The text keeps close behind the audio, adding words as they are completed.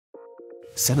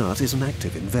Senaat is an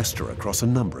active investor across a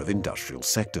number of industrial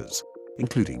sectors,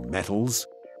 including metals,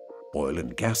 oil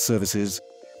and gas services,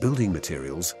 building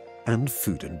materials, and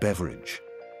food and beverage.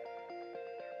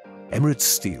 Emirates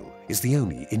Steel is the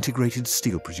only integrated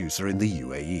steel producer in the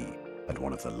UAE and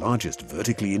one of the largest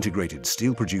vertically integrated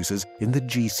steel producers in the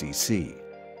GCC.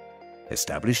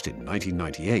 Established in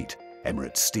 1998,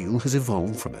 Emirates Steel has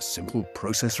evolved from a simple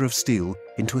processor of steel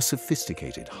into a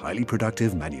sophisticated, highly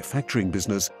productive manufacturing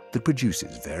business that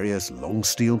produces various long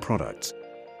steel products.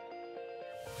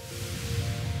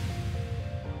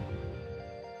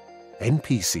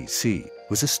 NPCC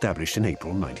was established in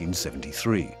April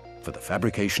 1973 for the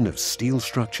fabrication of steel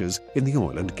structures in the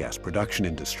oil and gas production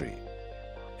industry.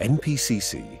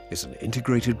 NPCC is an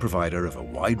integrated provider of a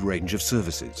wide range of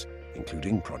services,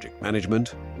 including project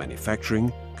management,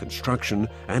 manufacturing, construction,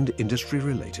 and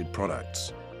industry-related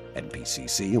products.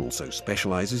 NPCC also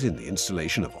specializes in the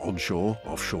installation of onshore,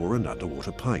 offshore, and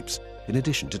underwater pipes, in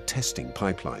addition to testing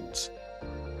pipelines.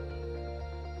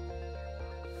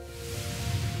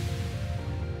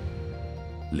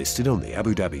 Listed on the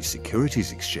Abu Dhabi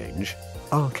Securities Exchange,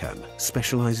 Arkan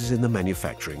specializes in the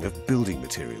manufacturing of building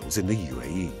materials in the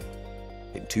UAE.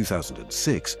 In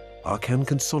 2006, Arkan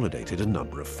consolidated a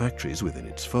number of factories within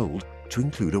its fold to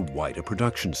include a wider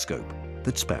production scope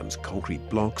that spans concrete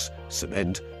blocks,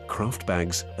 cement, kraft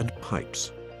bags, and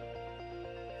pipes.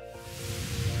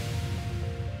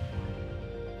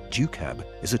 Ducab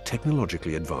is a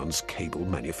technologically advanced cable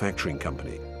manufacturing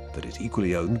company that is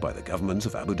equally owned by the governments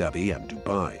of Abu Dhabi and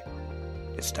Dubai.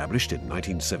 Established in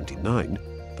 1979,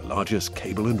 the largest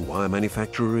cable and wire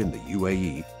manufacturer in the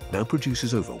UAE now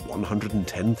produces over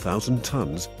 110,000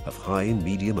 tons of high,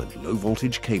 medium and low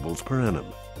voltage cables per annum,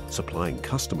 supplying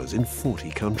customers in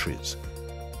 40 countries.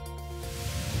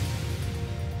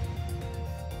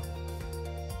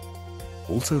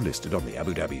 Also listed on the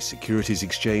Abu Dhabi Securities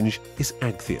Exchange is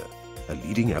Agthia, a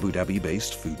leading Abu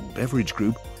Dhabi-based food and beverage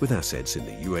group with assets in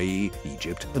the UAE,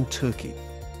 Egypt and Turkey.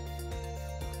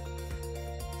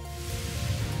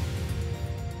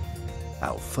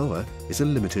 Alfoa is a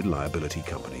limited liability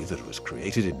company that was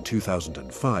created in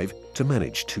 2005 to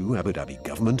manage two Abu Dhabi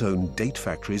government-owned date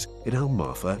factories in Al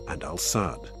Marfa and Al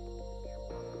Saad.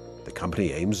 The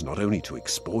company aims not only to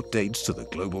export dates to the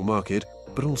global market,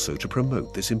 but also to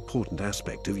promote this important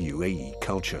aspect of UAE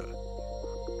culture.